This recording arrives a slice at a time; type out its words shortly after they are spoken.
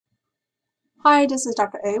Hi, this is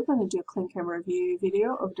Dr. A. We're going to do a clean chem review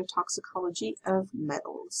video of the toxicology of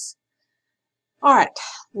metals. Alright,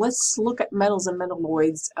 let's look at metals and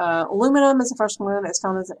metalloids. Aluminum is the first one that's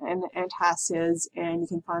found as an antacid, and you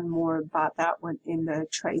can find more about that one in the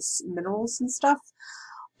trace minerals and stuff.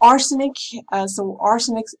 Arsenic, so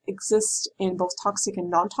arsenic exists in both toxic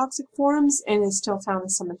and non-toxic forms and is still found in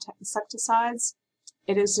some insecticides.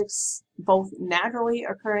 It is both naturally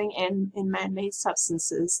occurring and in man-made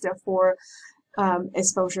substances. Therefore,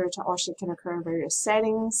 exposure to arsenic can occur in various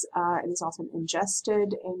settings. It is often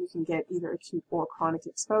ingested, and you can get either acute or chronic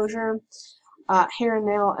exposure. Hair and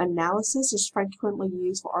nail analysis is frequently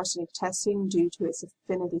used for arsenic testing due to its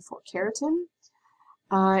affinity for keratin.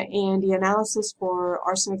 And the analysis for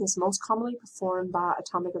arsenic is most commonly performed by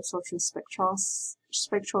atomic absorption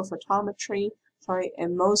spectrophotometry.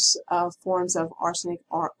 And most forms of arsenic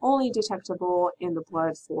are only detectable in the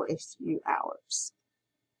blood for a few hours.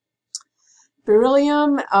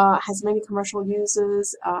 Beryllium has many commercial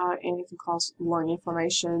uses, and it can cause lung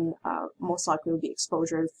inflammation. Most likely would be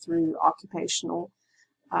exposure through occupational,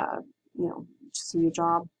 through your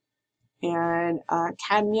job. And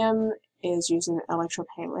cadmium is used in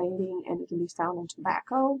electroplating, and it can be found in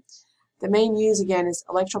tobacco. The main use, again, is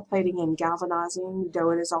electroplating and galvanizing,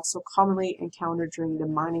 though it is also commonly encountered during the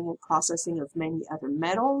mining and processing of many other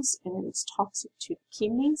metals, and it is toxic to the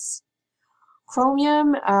kidneys.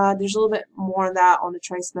 Chromium, there's a little bit more of that on the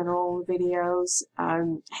trace mineral videos.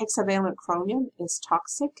 Hexavalent chromium is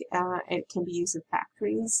toxic. It can be used in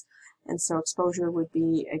factories, and so exposure would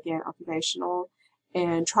be, again, occupational.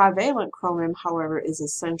 And trivalent chromium, however, is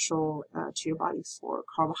essential to your body for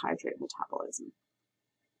carbohydrate metabolism.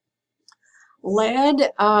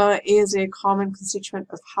 Lead is a common constituent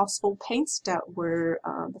of household paints that were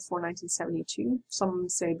before 1972. Some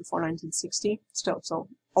say before 1960, still so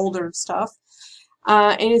older stuff.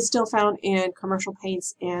 And it's still found in commercial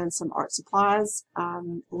paints and some art supplies.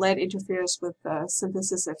 Lead interferes with the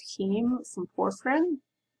synthesis of heme from porphyrin.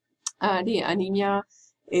 The anemia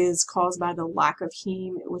is caused by the lack of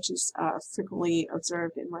heme, which is frequently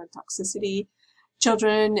observed in lead toxicity.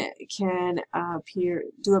 Children can appear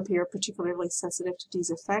particularly sensitive to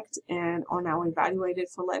these effects and are now evaluated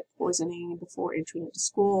for lead poisoning before entering into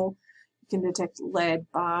school. You can detect lead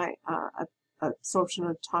by absorption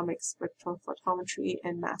atomic spectrophotometry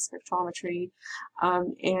and mass spectrometry.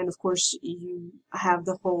 And of course, you have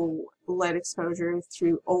the whole lead exposure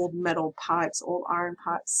through old metal pipes, old iron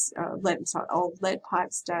pipes, old lead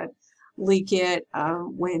pipes that leak it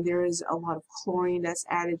when there is a lot of chlorine that's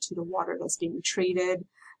added to the water that's being treated.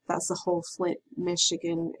 That's the whole Flint,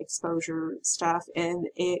 Michigan exposure stuff. And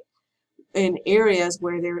it in areas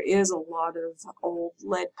where there is a lot of old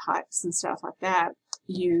lead pipes and stuff like that,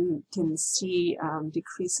 you can see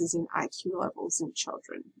decreases in IQ levels in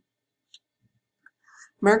children.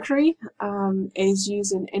 Mercury is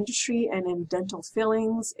used in industry and in dental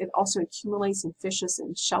fillings. It also accumulates in fishes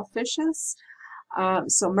and shellfishes.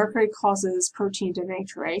 So mercury causes protein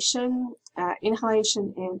denaturation.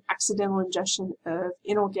 Inhalation and accidental ingestion of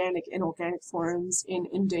inorganic forms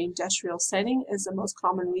in the industrial setting is the most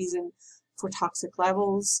common reason for toxic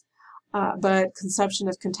levels. But consumption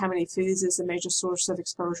of contaminated foods is a major source of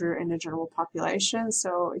exposure in the general population.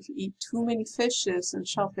 So if you eat too many fishes and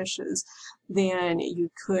shellfishes, then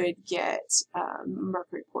you could get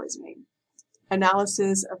mercury poisoning.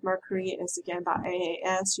 Analysis of mercury is again by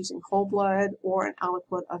AAS using whole blood or an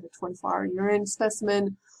aliquot of a 24-hour urine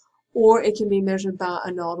specimen, or it can be measured by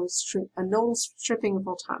a nodal stripping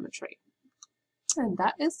voltammetry. And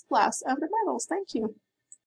that is the last of the metals. Thank you.